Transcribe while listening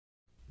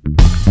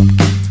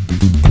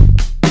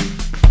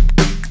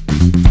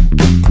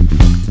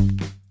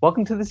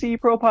Welcome to the CE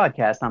Pro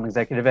podcast. I'm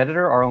Executive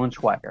Editor Arlen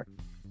Schweiger.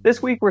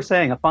 This week we're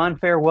saying a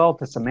fond farewell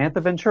to Samantha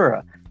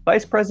Ventura,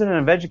 Vice President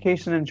of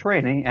Education and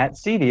Training at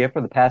CEDIA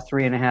for the past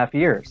 3.5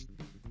 years.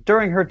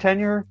 During her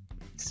tenure,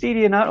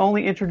 CEDIA not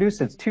only introduced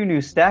its two new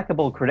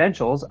stackable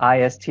credentials,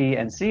 IST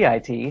and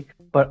CIT,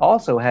 but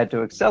also had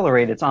to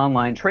accelerate its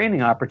online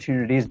training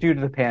opportunities due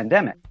to the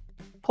pandemic.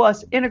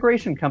 Plus,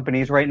 integration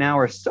companies right now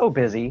are so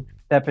busy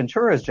that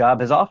Ventura's job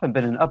has often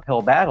been an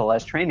uphill battle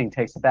as training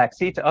takes a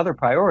backseat to other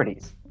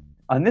priorities.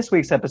 On this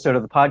week's episode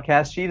of the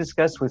podcast, she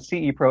discussed with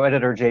CE Pro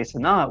editor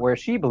Jason Knott where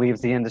she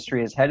believes the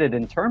industry is headed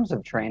in terms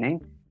of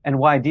training and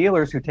why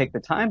dealers who take the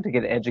time to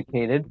get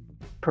educated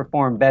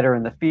perform better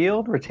in the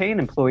field, retain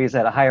employees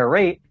at a higher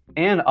rate,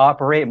 and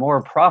operate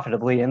more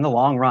profitably in the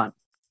long run.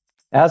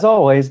 As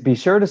always, be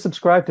sure to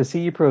subscribe to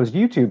CE Pro's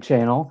YouTube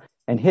channel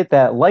and hit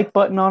that like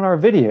button on our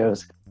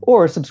videos,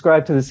 or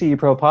subscribe to the CE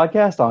Pro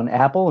podcast on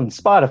Apple and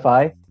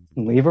Spotify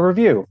and leave a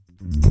review.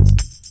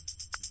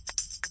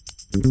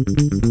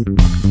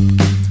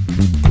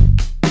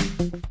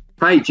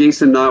 Hi,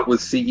 Jason Knott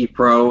with CE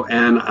Pro,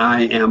 and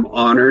I am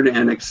honored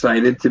and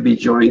excited to be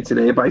joined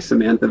today by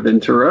Samantha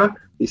Ventura,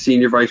 the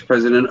Senior Vice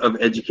President of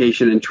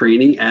Education and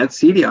Training at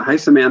CEDIA. Hi,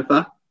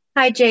 Samantha.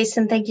 Hi,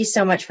 Jason. Thank you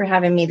so much for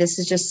having me. This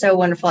is just so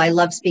wonderful. I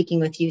love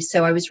speaking with you,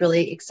 so I was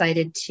really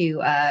excited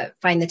to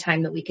find the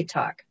time that we could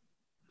talk.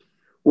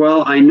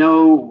 Well, I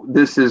know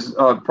this is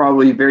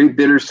probably very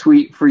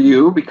bittersweet for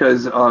you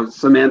because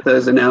Samantha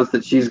has announced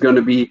that she's going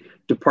to be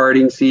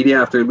departing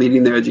CEDIA after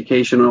leading their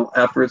educational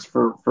efforts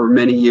for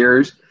many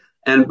years.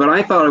 But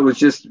I thought it was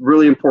just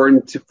really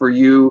important for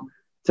you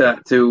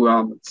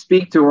to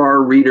speak to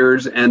our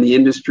readers and the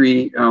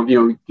industry,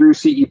 through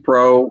CE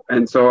Pro.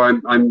 And so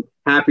I'm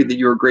happy that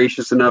you were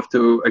gracious enough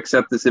to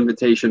accept this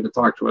invitation to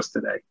talk to us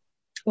today.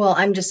 Well,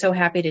 I'm just so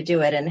happy to do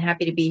it and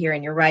happy to be here.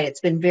 And you're right, it's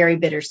been very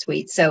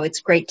bittersweet. So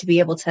it's great to be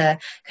able to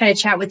kind of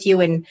chat with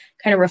you and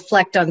kind of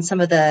reflect on some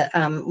of the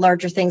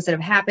larger things that have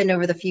happened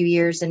over the few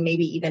years and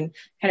maybe even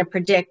kind of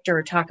predict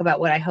or talk about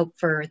what I hope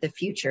for the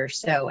future.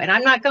 So, and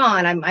I'm not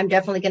gone. I'm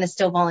definitely going to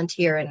still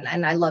volunteer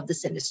and I love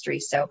this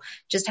industry. So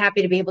just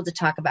happy to be able to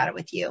talk about it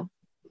with you.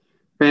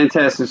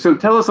 Fantastic. So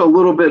tell us a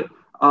little bit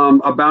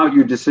about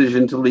your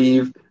decision to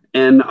leave.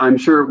 And I'm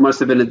sure it must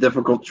have been a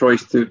difficult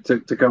choice to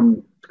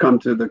come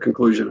to the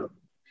conclusion of.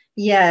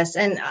 Yes.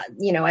 And,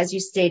 as you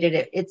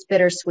stated, it's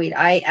bittersweet.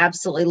 I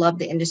absolutely love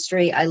the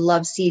industry. I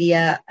love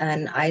CEDIA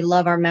and I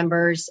love our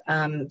members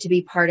to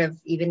be part of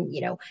even,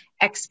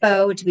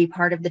 Expo, to be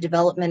part of the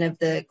development of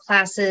the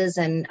classes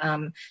and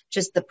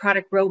just the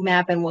product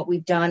roadmap and what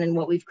we've done and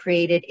what we've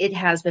created. It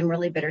has been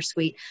really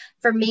bittersweet.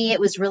 For me, it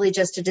was really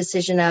just a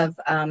decision of,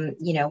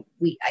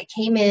 I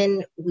came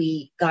in,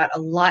 we got a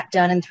lot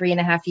done in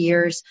 3.5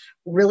 years,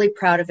 really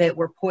proud of it.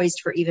 We're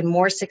poised for even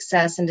more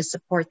success and to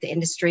support the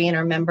industry and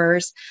our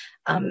members.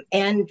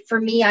 And for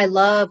me, I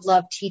love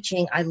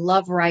teaching. I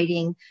love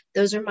writing.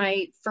 Those are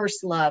my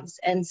first loves.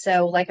 And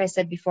so, like I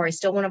said before, I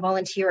still want to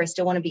volunteer. I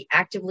still want to be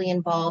actively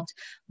involved,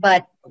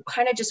 but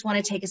kind of just want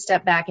to take a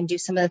step back and do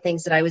some of the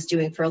things that I was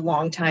doing for a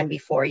long time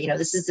before.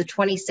 This is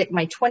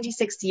my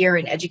 26th year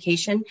in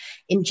education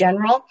in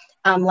general.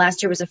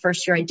 Last year was the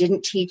first year I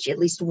didn't teach at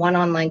least one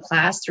online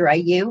class through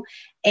IU.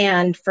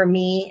 And for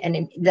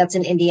me, that's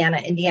in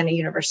Indiana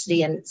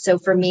University. And so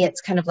for me,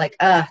 it's kind of like,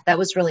 that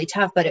was really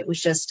tough, but it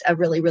was just a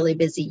really, really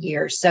busy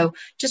year. So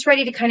just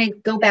ready to kind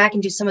of go back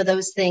and do some of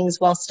those things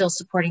while still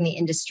supporting the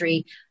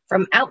industry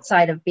from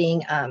outside of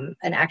being an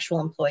actual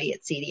employee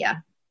at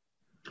CEDIA.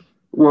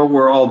 Well,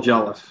 we're all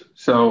jealous.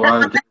 So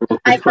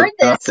I've heard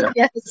this.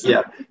 Yes.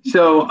 Yeah.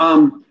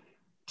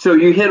 So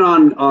you hit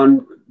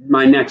on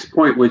my next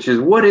point, which is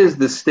what is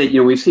the state?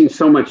 We've seen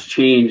so much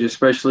change,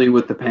 especially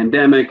with the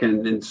pandemic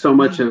and so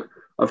much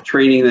of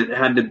training that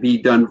had to be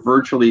done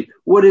virtually.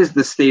 What is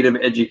the state of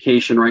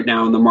education right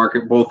now in the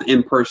market, both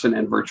in person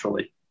and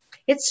virtually?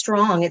 It's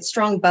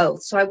strong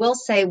both. So I will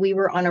say we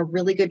were on a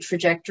really good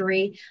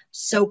trajectory.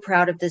 So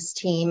proud of this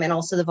team and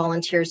also the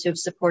volunteers who have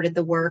supported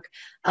the work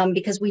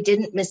because we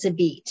didn't miss a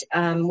beat.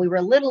 We were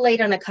a little late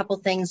on a couple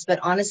things, but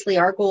honestly,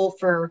 our goal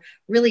for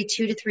really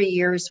 2 to 3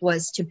 years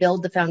was to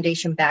build the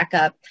foundation back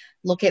up,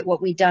 look at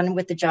what we've done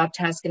with the job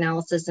task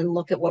analysis and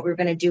look at what we're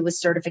going to do with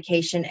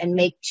certification and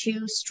make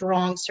 2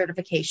 strong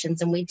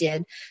certifications. And we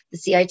did the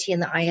CIT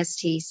and the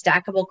IST,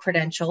 stackable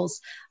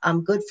credentials,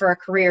 good for a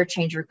career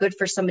changer, good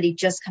for somebody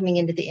just coming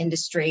into the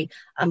industry,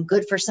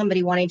 good for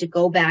somebody wanting to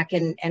go back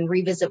and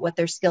revisit what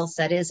their skill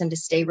set is and to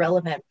stay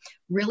relevant.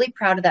 Really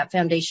proud of that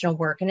foundational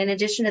work. And in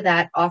addition to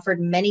that, offered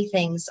many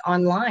things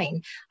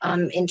online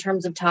in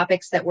terms of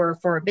topics that were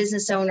for a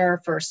business owner,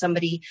 for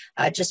somebody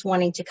just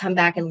wanting to come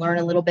back and learn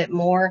a little bit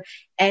more.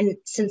 And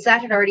since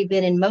that had already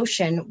been in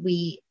motion,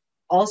 we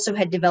also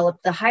had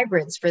developed the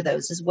hybrids for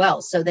those as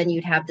well. So then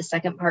you'd have the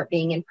second part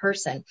being in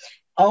person,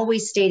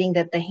 always stating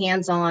that the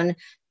hands-on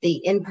the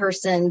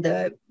in-person,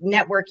 the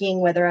networking,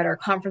 whether at our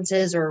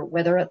conferences or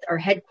whether at our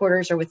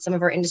headquarters or with some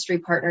of our industry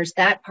partners,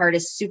 that part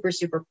is super,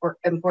 super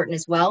important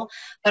as well.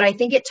 But I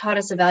think it taught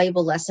us a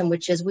valuable lesson,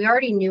 which is we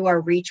already knew our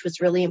reach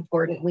was really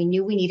important. We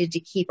knew we needed to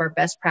keep our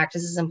best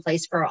practices in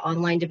place for our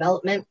online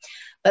development,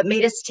 but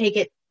made us take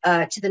it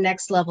to the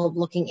next level of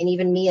looking, and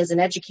even me as an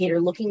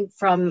educator, looking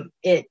from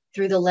it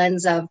through the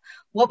lens of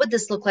what would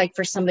this look like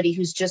for somebody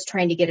who's just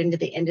trying to get into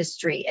the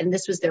industry, and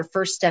this was their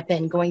first step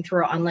in going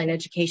through our online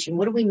education.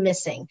 What are we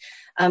missing?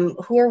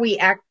 Who are we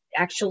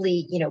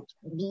actually,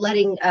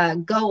 letting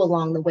go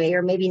along the way,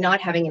 or maybe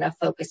not having enough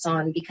focus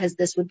on because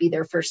this would be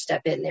their first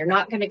step in? They're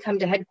not going to come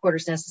to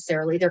headquarters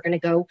necessarily. They're going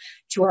to go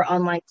to our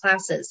online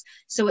classes.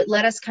 So it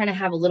let us kind of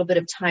have a little bit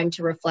of time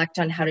to reflect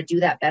on how to do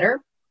that better.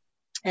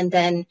 And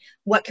then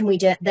what can we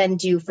then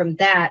do from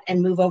that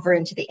and move over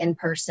into the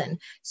in-person?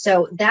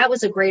 So that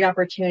was a great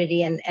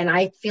opportunity. And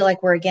I feel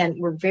like we're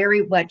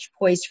very much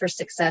poised for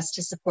success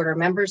to support our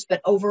members,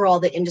 but overall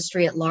the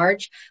industry at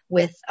large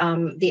with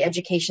the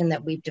education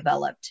that we've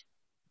developed.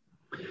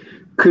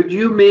 Could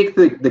you make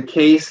the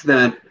case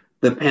that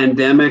the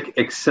pandemic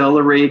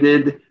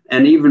accelerated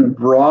and even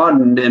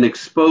broadened and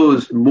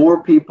exposed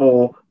more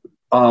people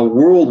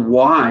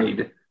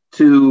worldwide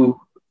to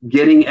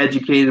getting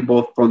educated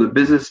both from the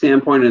business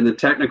standpoint and the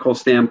technical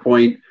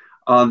standpoint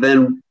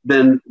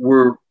than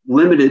we're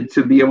limited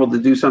to be able to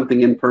do something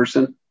in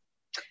person?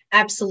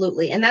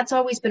 Absolutely. And that's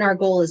always been our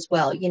goal as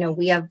well.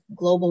 We have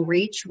global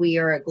reach. We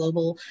are a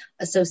global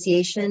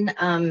association,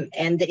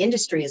 and the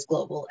industry is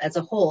global as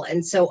a whole.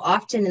 And so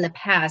often in the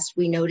past,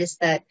 we noticed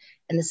that,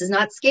 and this is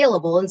not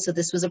scalable, and so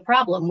this was a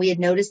problem. We had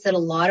noticed that a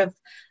lot of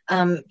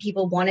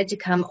people wanted to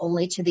come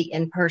only to the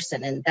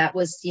in-person, and that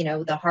was,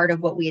 the heart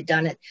of what we had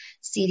done at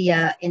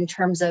CEDIA in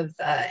terms of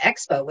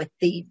Expo with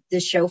the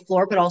show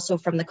floor, but also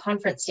from the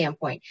conference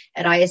standpoint.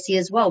 At ISE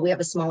as well, we have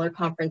a smaller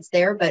conference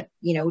there, but,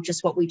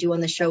 just what we do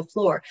on the show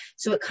floor.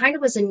 So it kind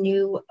of was a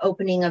new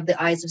opening of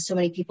the eyes of so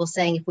many people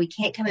saying, if we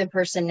can't come in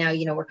person now,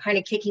 we're kind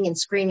of kicking and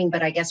screaming,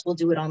 but I guess we'll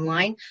do it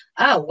online.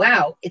 Oh,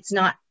 wow.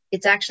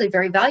 It's actually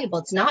very valuable.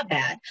 It's not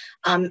bad.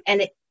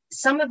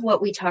 Some of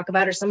what we talk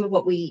about, or some of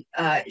what we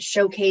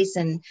showcase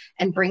and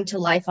bring to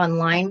life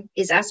online,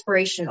 is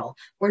aspirational.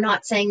 We're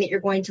not saying that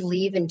you're going to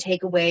leave and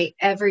take away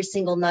every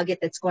single nugget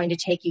that's going to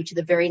take you to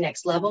the very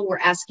next level. We're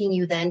asking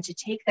you then to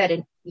take that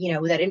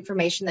that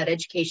information, that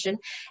education,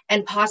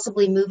 and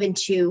possibly move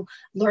into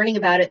learning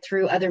about it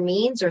through other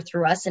means or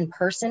through us in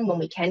person when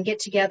we can get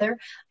together.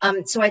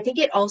 So I think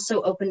it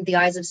also opened the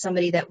eyes of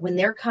somebody that when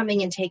they're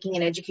coming and taking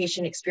an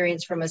education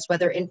experience from us,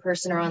 whether in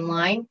person or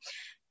online,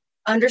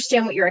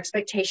 understand what your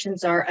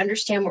expectations are,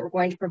 understand what we're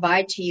going to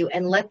provide to you,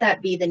 and let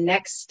that be the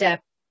next step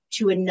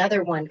to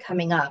another one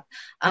coming up.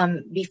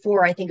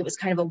 Before, I think it was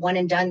kind of a one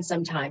and done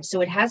sometimes.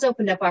 So it has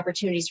opened up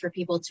opportunities for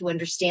people to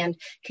understand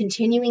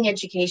continuing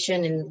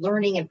education and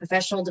learning and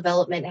professional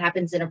development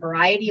happens in a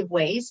variety of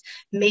ways,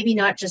 maybe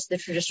not just the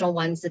traditional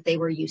ones that they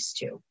were used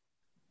to.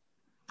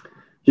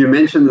 You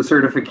mentioned the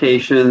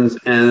certifications,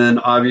 and then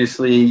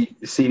obviously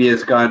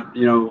CEDIA's got,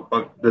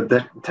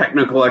 the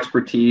technical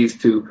expertise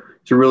to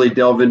really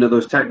delve into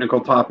those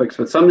technical topics.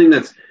 But something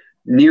that's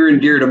near and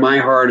dear to my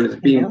heart is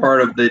being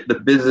part of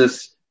the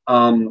business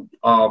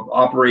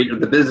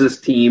the business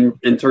team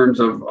in terms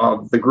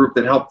of the group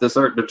that helped us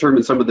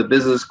determine some of the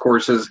business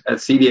courses at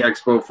CEDIA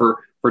Expo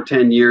for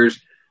 10 years,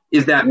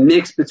 is that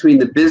mix between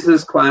the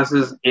business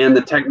classes and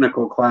the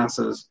technical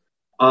classes.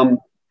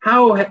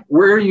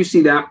 Where you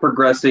see that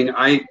progressing?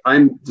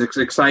 I'm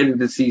excited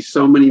to see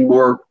so many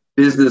more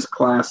business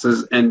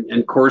classes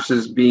and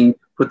courses being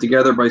put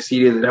together by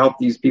CEDIA that help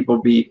these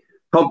people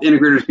help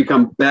integrators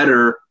become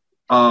better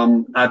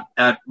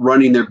at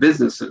running their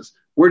businesses.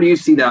 Where do you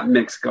see that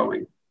mix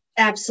going?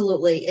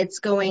 Absolutely. It's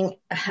going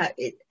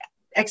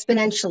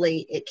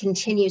exponentially. It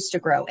continues to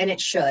grow, and it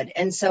should.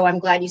 And so I'm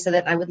glad you said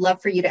that. I would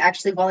love for you to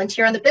actually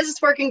volunteer on the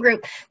business working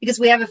group, because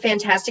we have a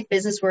fantastic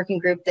business working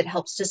group that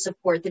helps to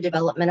support the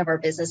development of our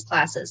business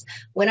classes.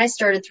 When I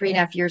started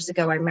 3.5 years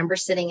ago, I remember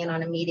sitting in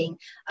on a meeting.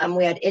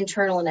 We had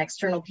internal and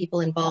external people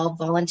involved,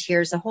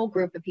 volunteers, a whole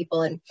group of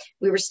people, and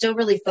we were still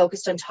really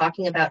focused on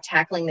talking about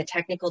tackling the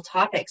technical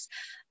topics.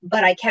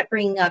 But I kept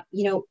bringing up,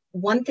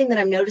 one thing that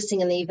I'm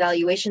noticing in the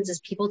evaluations is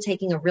people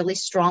taking a really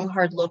strong,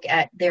 hard look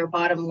at their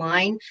bottom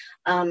line,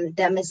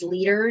 them as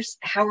leaders.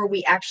 How are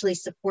we actually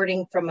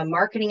supporting from a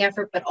marketing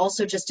effort, but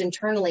also just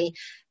internally,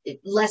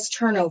 less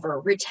turnover,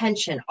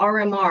 retention,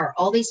 RMR,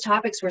 all these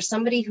topics where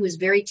somebody who is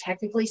very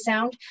technically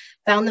sound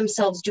found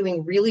themselves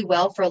doing really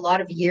well for a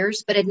lot of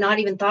years, but had not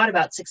even thought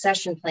about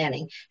succession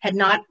planning, had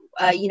not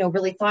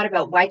really thought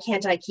about, why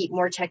can't I keep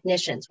more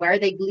technicians? Why are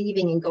they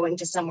leaving and going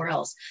to somewhere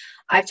else?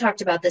 I've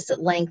talked about this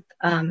at length,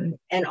 and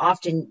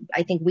often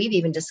I think we've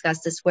even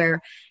discussed this,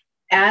 where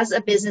as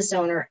a business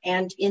owner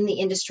and in the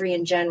industry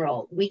in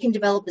general, we can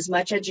develop as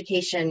much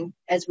education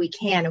as we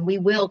can, and we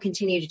will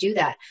continue to do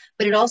that.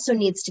 But it also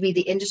needs to be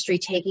the industry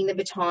taking the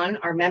baton,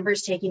 our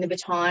members taking the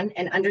baton,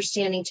 and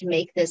understanding to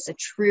make this a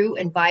true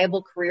and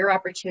viable career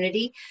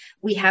opportunity.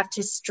 We have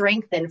to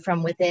strengthen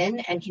from within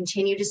and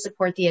continue to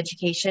support the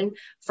education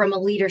from a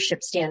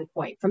leadership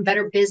standpoint, from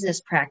better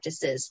business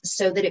practices,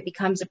 so that it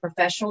becomes a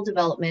professional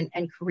development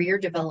and career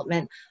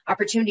development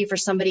opportunity for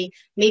somebody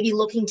maybe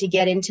looking to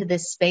get into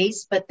this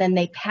space, but then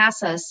they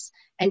pass us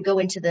and go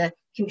into the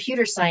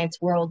computer science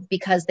world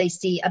because they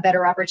see a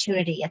better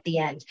opportunity at the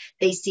end.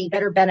 They see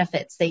better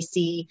benefits. They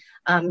see,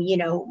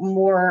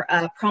 more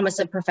promise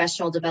of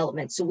professional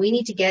development. So we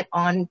need to get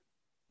on,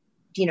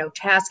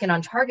 task and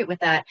on target with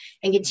that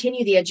and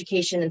continue the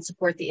education and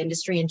support the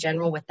industry in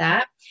general with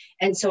that.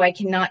 And so I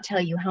cannot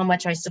tell you how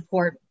much I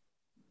support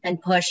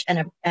and push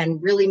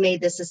and really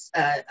made this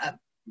a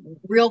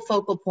real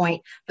focal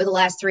point for the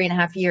last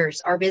 3.5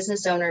 years. Our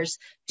business owners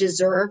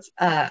deserve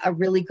a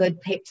really good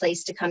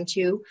place to come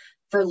to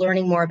for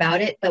learning more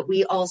about it, but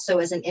we also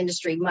as an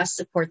industry must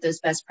support those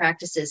best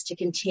practices to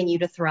continue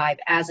to thrive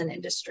as an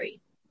industry.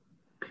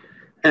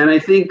 And I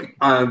think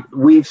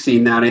we've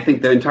seen that. I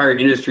think the entire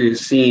industry has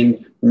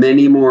seen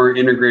many more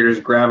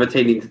integrators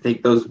gravitating to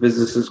take those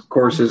businesses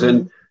courses.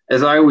 And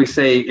as I always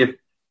say, if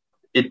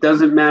it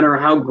doesn't matter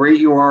how great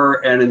you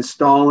are at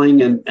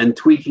installing and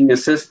tweaking a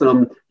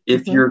system,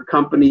 if your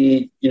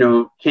company,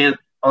 can't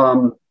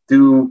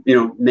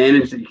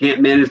manage, you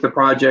can't manage the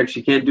projects,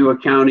 you can't do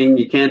accounting,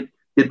 you can't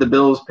get the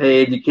bills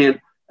paid, you can't,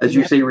 as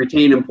you say,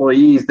 retain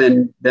employees,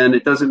 then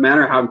it doesn't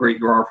matter how great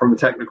you are from a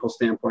technical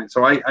standpoint.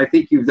 So I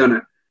think you've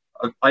done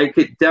I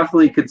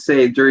could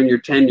say during your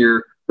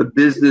tenure, the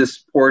business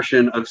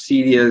portion of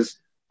CEDIA's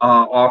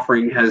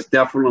offering has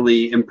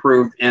definitely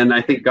improved, and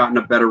I think gotten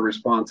a better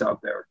response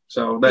out there.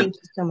 So Thank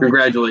you so much.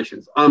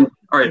 Congratulations. All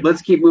right,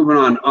 let's keep moving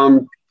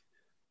on.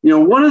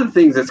 One of the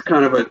things that's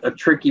kind of a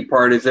tricky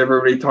part is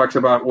everybody talks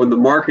about when the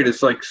market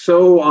is like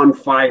so on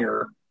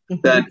fire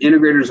that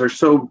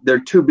integrators they're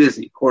too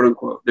busy, quote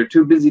unquote. They're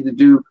too busy to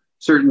do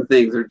certain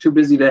things. They're too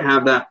busy to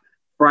have that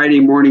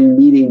Friday morning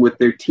meeting with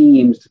their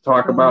teams to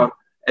talk about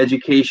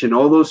education,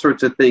 all those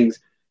sorts of things.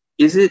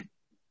 Is it,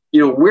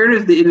 where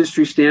does the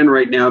industry stand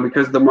right now?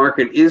 Because the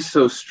market is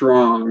so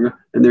strong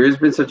and there has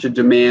been such a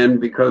demand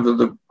because of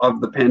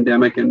the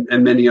pandemic and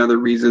many other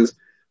reasons.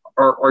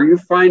 Are you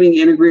finding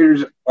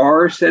integrators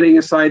are setting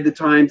aside the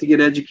time to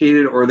get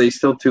educated, or are they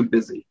still too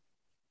busy?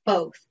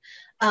 Both.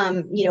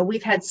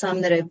 We've had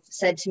some that have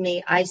said to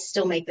me, I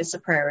still make this a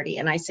priority.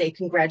 And I say,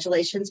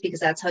 congratulations, because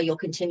that's how you'll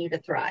continue to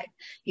thrive.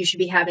 You should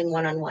be having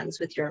one-on-ones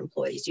with your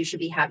employees. You should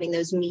be having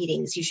those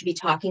meetings. You should be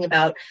talking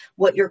about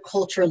what your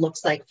culture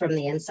looks like from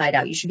the inside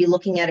out. You should be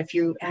looking at if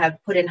you have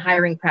put in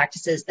hiring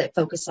practices that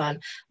focus on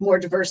more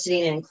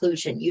diversity and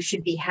inclusion. You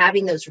should be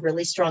having those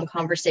really strong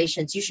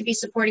conversations. You should be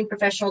supporting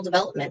professional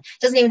development.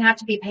 It doesn't even have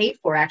to be paid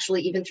for,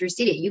 actually, even through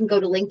CEDIA. You can go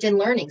to LinkedIn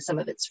Learning. Some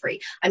of it's free.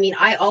 I mean,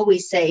 I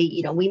always say,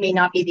 we may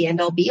not be the end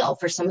all be all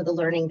for some of the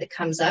learning that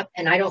comes up.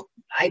 And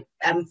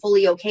I'm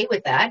fully okay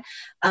with that.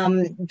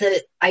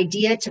 The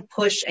idea to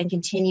push and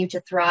continue to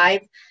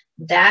thrive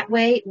that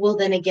way will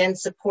then again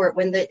support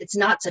when it's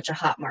not such a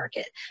hot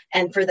market.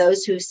 And for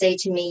those who say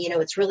to me,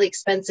 it's really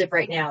expensive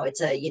right now,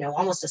 it's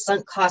almost a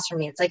sunk cost for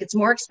me. It's like, it's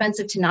more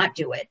expensive to not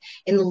do it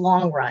in the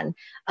long run.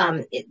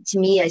 To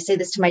me, I say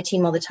this to my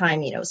team all the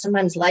time,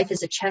 sometimes life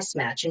is a chess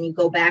match and you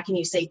go back and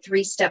you say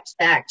 3 steps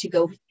back to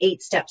go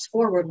 8 steps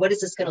forward. What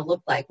is this going to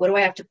look like? What do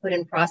I have to put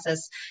in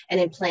process and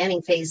in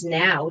planning phase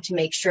now to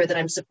make sure that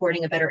I'm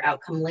supporting a better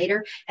outcome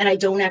later? And I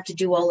don't have to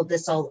do all of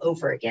this all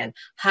over again.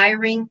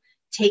 Hiring,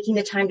 taking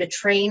the time to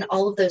train,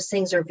 all of those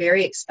things are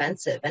very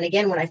expensive. And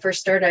again, when I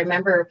first started, I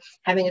remember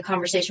having a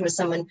conversation with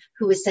someone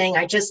who was saying,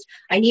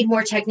 I need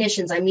more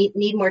technicians. I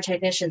need more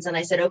technicians. And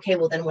I said, okay,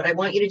 well then what I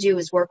want you to do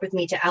is work with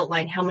me to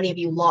outline how many of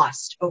you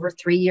lost over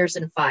 3 years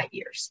and 5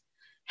 years.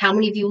 How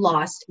many of you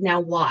lost? Now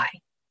why?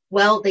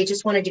 Well, they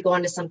just wanted to go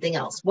on to something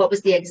else. What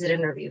was the exit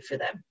interview for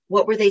them?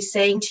 What were they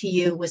saying to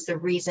you was the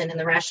reason and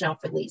the rationale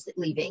for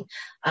leaving?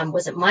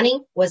 Was it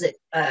money? Was it,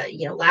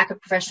 lack of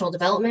professional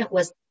development?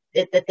 Was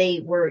that they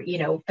were,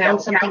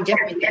 found something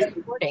different than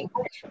supporting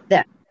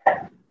them.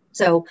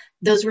 So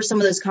those were some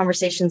of those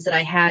conversations that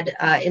I had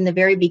in the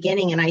very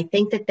beginning. And I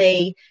think that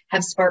they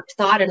have sparked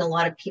thought in a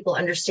lot of people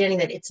understanding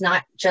that it's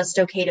not just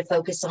okay to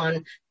focus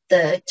on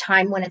the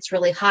time when it's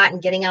really hot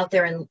and getting out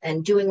there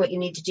and doing what you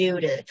need to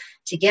do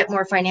to get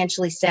more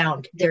financially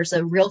sound. There's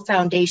a real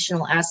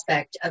foundational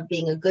aspect of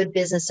being a good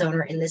business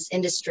owner in this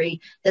industry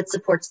that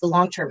supports the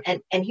long term.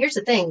 And here's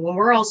the thing, when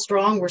we're all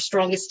strong, we're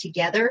strongest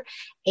together,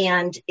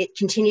 and it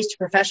continues to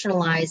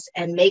professionalize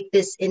and make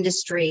this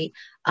industry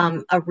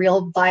a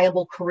real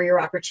viable career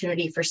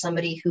opportunity for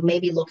somebody who may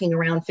be looking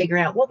around,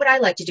 figuring out what would I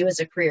like to do as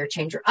a career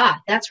changer?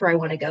 That's where I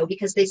want to go,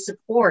 because they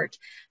support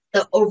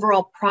the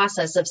overall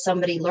process of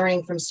somebody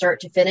learning from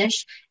start to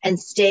finish and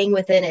staying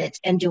within it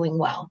and doing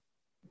well.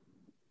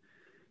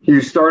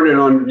 You started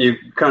on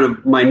kind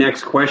of my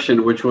next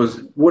question, which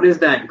was, what is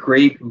that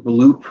great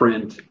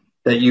blueprint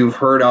that you've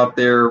heard out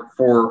there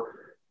for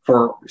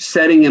for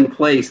setting in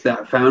place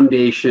that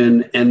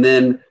foundation and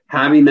then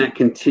having that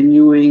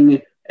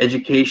continuing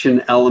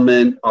education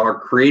element or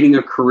creating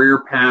a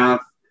career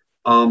path,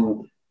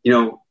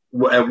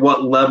 at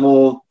what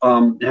level,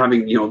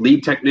 having,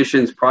 lead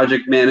technicians,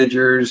 project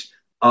managers,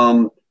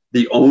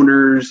 the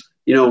owners,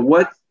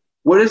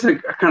 what is a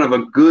kind of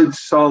a good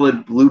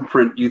solid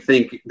blueprint you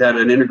think that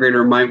an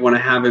integrator might want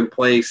to have in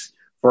place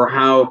for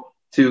how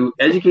to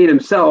educate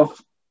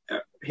himself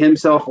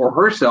or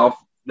herself,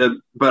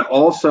 but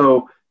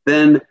also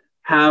then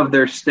have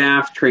their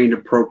staff trained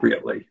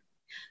appropriately?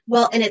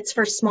 Well, and it's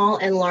for small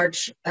and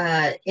large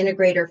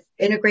integrators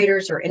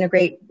or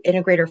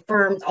integrator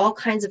firms, all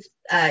kinds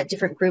of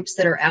different groups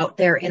that are out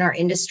there in our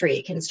industry.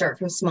 It can start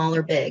from small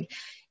or big.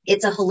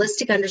 It's a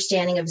holistic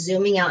understanding of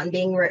zooming out and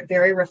being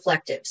very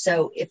reflective.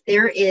 So if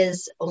there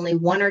is only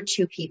one or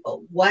two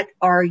people, what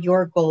are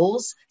your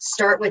goals?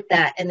 Start with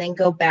that and then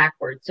go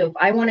backwards. So if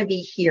I want to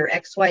be here,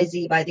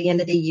 XYZ, by the end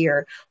of the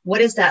year, what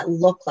does that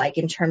look like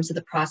in terms of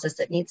the process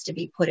that needs to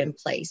be put in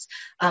place?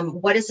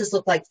 What does this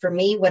look like for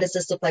me? What does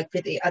this look like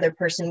for the other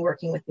person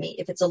working with me?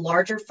 If it's a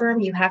larger firm,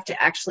 you have to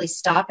actually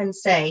stop and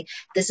say,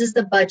 this is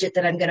the budget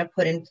that I'm going to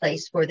put in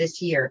place for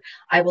this year.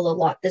 I will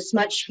allot this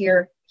much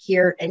here,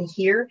 and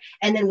here.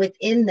 And then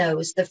within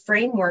those, the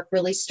framework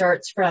really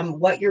starts from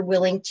what you're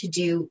willing to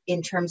do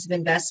in terms of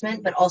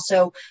investment, but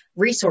also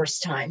resource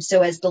time.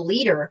 So as the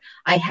leader,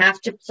 I have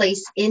to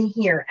place in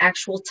here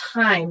actual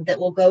time that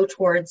will go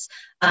towards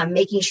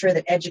making sure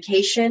that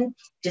education,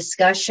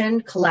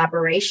 discussion,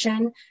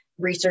 collaboration,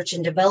 research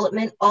and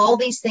development, all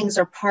these things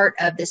are part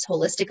of this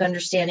holistic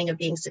understanding of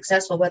being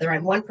successful, whether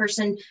I'm one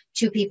person,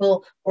 two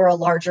people, or a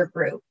larger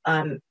group.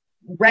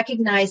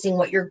 Recognizing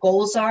what your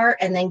goals are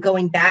and then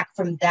going back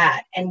from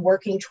that and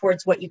working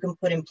towards what you can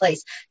put in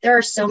place. There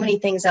are so many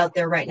things out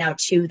there right now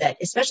too that,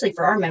 especially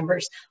for our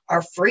members,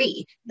 are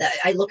free.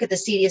 I look at the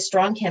CEDIA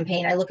Strong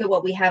campaign. I look at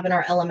what we have in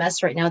our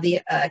LMS right now,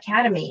 the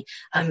Academy.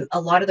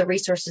 A lot of the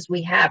resources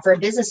we have for a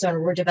business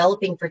owner, we're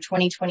developing for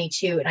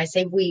 2022. And I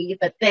say we,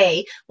 but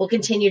they will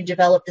continue to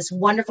develop this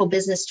wonderful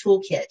business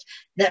toolkit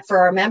that for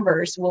our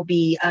members will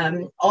be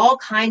all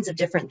kinds of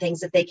different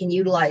things that they can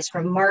utilize,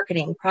 from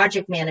marketing,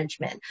 project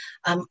management,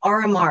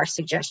 RMR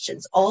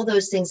suggestions, all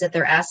those things that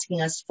they're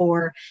asking us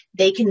for,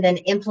 they can then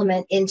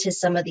implement into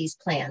some of these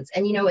plans.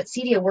 And, at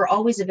CEDIA, we're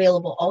always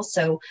available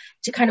also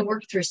to kind of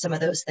work through some of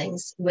those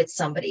things with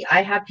somebody.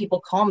 I have people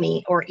call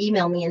me or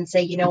email me and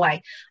say,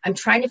 I'm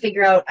trying to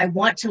figure out, I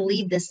want to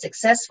lead this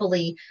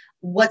successfully.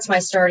 What's my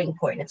starting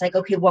point? It's like,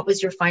 okay, what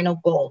was your final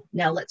goal?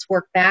 Now let's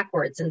work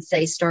backwards and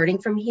say, starting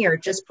from here,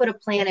 just put a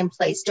plan in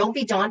place. Don't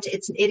be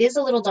daunted. It is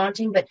a little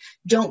daunting, but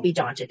don't be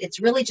daunted.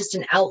 It's really just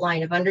an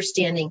outline of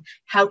understanding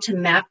how to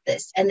map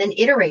this and then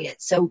iterate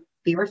it. So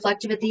be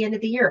reflective at the end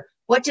of the year.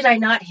 What did I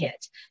not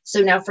hit?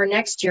 So now for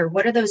next year,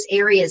 what are those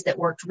areas that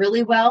worked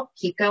really well?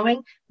 Keep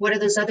going. What are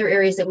those other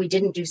areas that we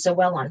didn't do so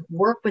well on?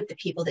 Work with the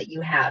people that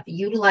you have.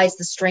 Utilize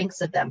the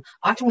strengths of them.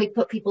 Often we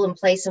put people in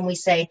place and we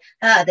say,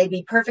 they'd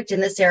be perfect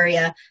in this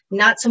area,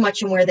 not so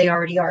much in where they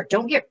already are.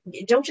 Don't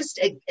just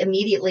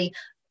immediately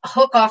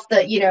hook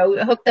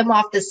them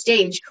off the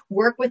stage.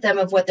 Work with them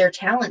of what their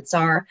talents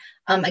are.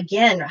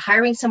 Again,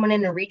 hiring someone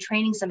in and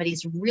retraining somebody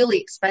is really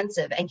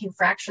expensive and can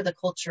fracture the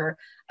culture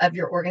of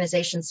your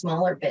organization,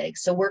 small or big.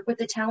 So work with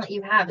the talent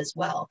you have as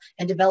well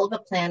and develop a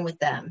plan with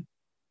them.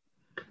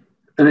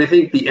 And I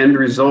think the end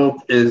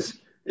result is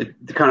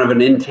kind of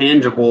an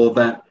intangible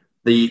that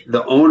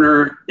the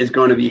owner is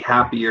going to be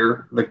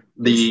happier.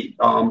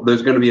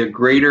 There's going to be a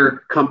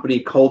greater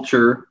company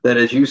culture that,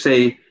 as you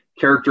say,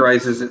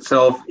 characterizes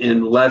itself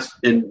in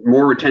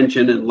more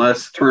retention and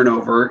less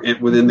turnover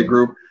within the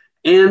group,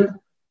 and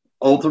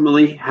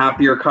ultimately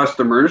happier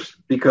customers,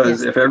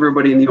 because if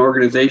everybody in the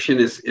organization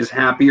is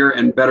happier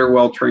and better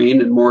well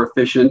trained and more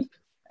efficient,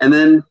 and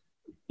then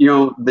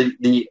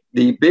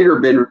the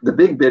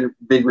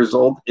big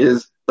result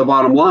is the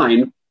bottom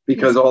line,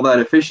 because all that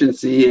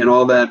efficiency and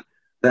all that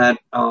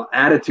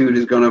attitude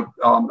is going to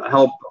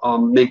help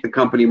make the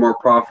company more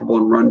profitable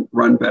and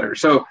run better.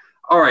 So,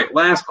 all right,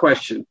 last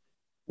question.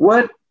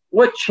 What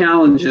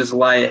challenges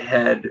lie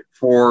ahead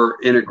for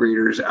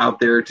integrators out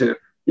there to,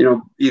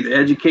 either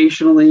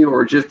educationally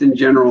or just in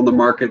general in the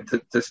market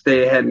to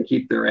stay ahead and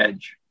keep their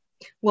edge?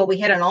 Well, we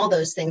hit on all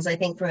those things. I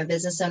think from a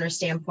business owner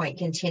standpoint,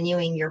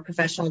 continuing your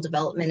professional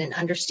development and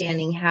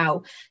understanding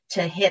how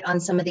to hit on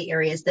some of the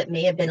areas that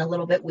may have been a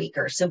little bit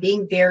weaker. So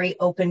being very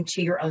open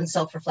to your own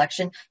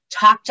self-reflection,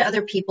 talk to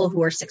other people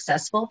who are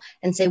successful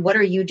and say, what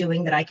are you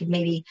doing that I could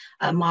maybe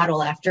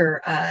model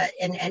after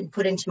and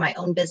put into my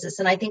own business?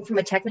 And I think from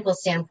a technical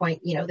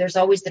standpoint, there's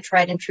always the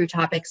tried and true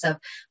topics of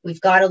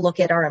we've got to look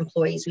at our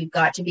employees. We've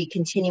got to be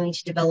continuing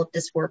to develop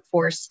this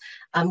workforce.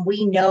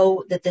 We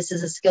know that this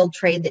is a skilled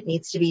trade that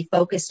needs to be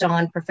focused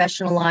on,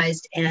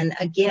 professionalized, and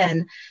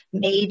again,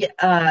 made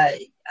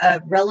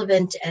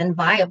relevant and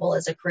viable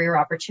as a career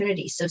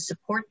opportunity. So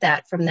support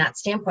that from that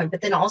standpoint,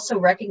 but then also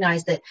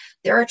recognize that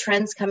there are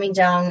trends coming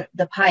down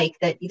the pike,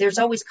 that there's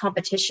always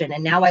competition.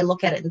 And now I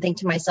look at it and think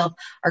to myself,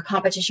 our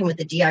competition with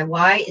the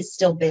DIY is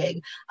still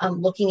big.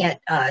 Looking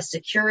at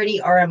security,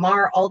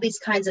 RMR, all these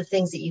kinds of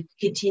things that you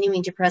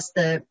continuing to push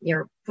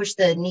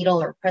the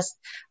needle or push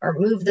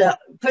the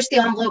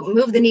envelope,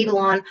 move the needle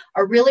on,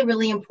 are really,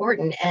 really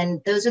important.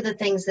 And those are the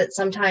things that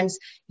sometimes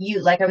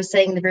you, like I was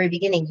saying in the very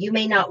beginning, you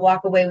may not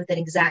walk away with an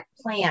exact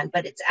plan,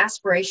 but it's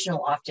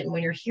aspirational often.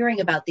 When you're hearing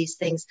about these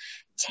things,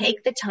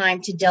 take the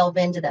time to delve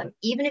into them.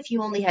 Even if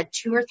you only had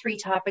 2 or 3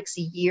 topics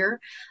a year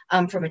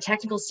from a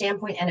technical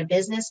standpoint and a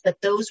business,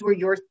 but those were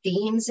your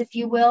themes, if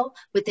you will,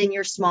 within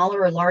your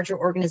smaller or larger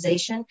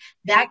organization,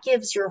 that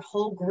gives your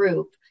whole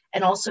group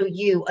and also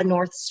you a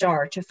North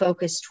Star to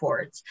focus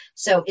towards.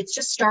 So it's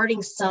just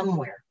starting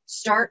somewhere.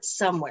 Start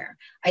somewhere.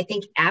 I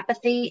think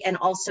apathy and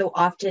also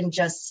often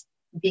just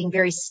being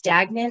very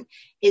stagnant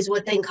is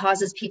what then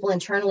causes people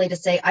internally to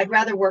say, I'd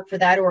rather work for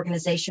that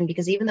organization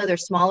because even though they're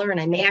smaller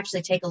and I may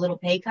actually take a little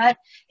pay cut,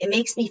 it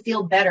makes me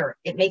feel better.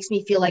 It makes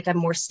me feel like I'm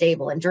more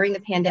stable. And during the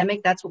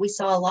pandemic, that's what we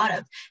saw a lot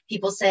of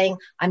people saying,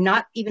 I'm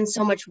not even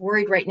so much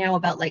worried right now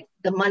about like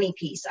the money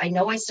piece. I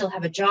know I still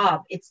have a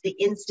job. It's the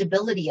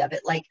instability of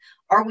it. Like,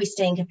 are we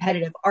staying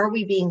competitive? Are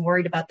we being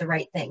worried about the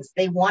right things?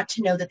 They want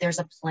to know that there's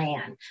a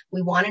plan.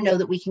 We want to know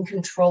that we can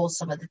control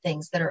some of the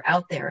things that are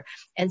out there.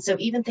 And so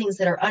even things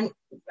that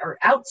are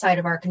outside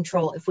of our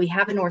control, if we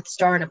have a North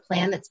Star and a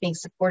plan that's being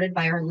supported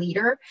by our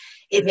leader,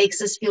 it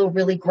makes us feel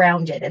really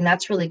grounded. And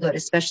that's really good,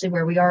 especially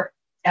where we are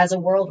as a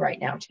world right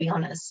now, to be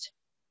honest.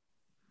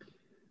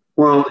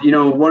 Well,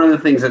 one of the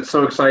things that's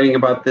so exciting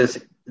about this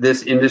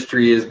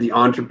industry is the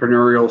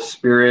entrepreneurial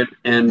spirit.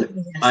 And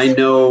yes. I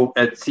know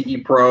at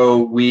CE Pro,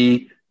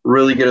 we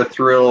really get a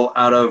thrill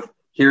out of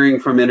hearing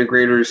from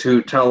integrators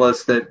who tell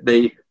us that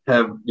they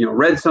have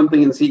read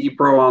something in CE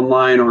Pro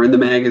online or in the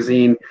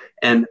magazine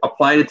and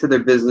applied it to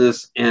their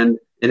business, and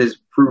it has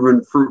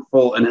proven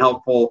fruitful and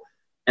helpful.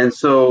 And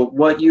so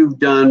what you've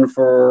done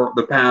for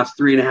the past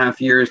 3.5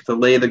 years to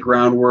lay the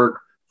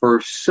groundwork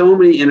for so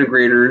many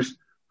integrators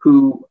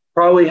who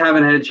probably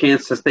haven't had a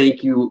chance to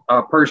thank you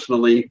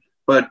personally,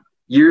 but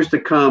years to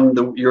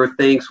come, your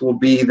thanks will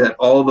be that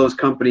all those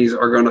companies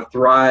are going to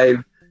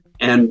thrive,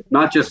 and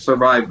not just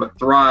survive, but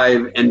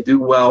thrive and do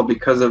well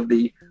because of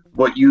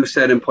what you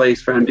set in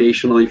place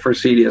foundationally for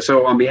CEDIA.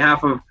 So on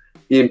behalf of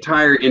the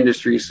entire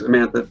industry,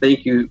 Samantha,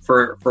 thank you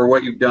for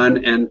what you've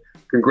done, and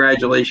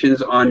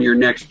congratulations on your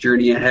next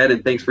journey ahead.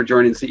 And thanks for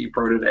joining CE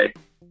Pro today.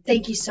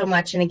 Thank you so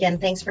much. And again,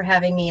 thanks for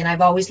having me. And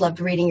I've always loved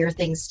reading your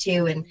things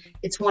too. And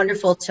it's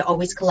wonderful to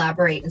always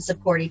collaborate and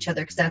support each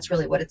other, because that's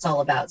really what it's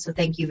all about. So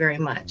thank you very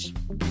much.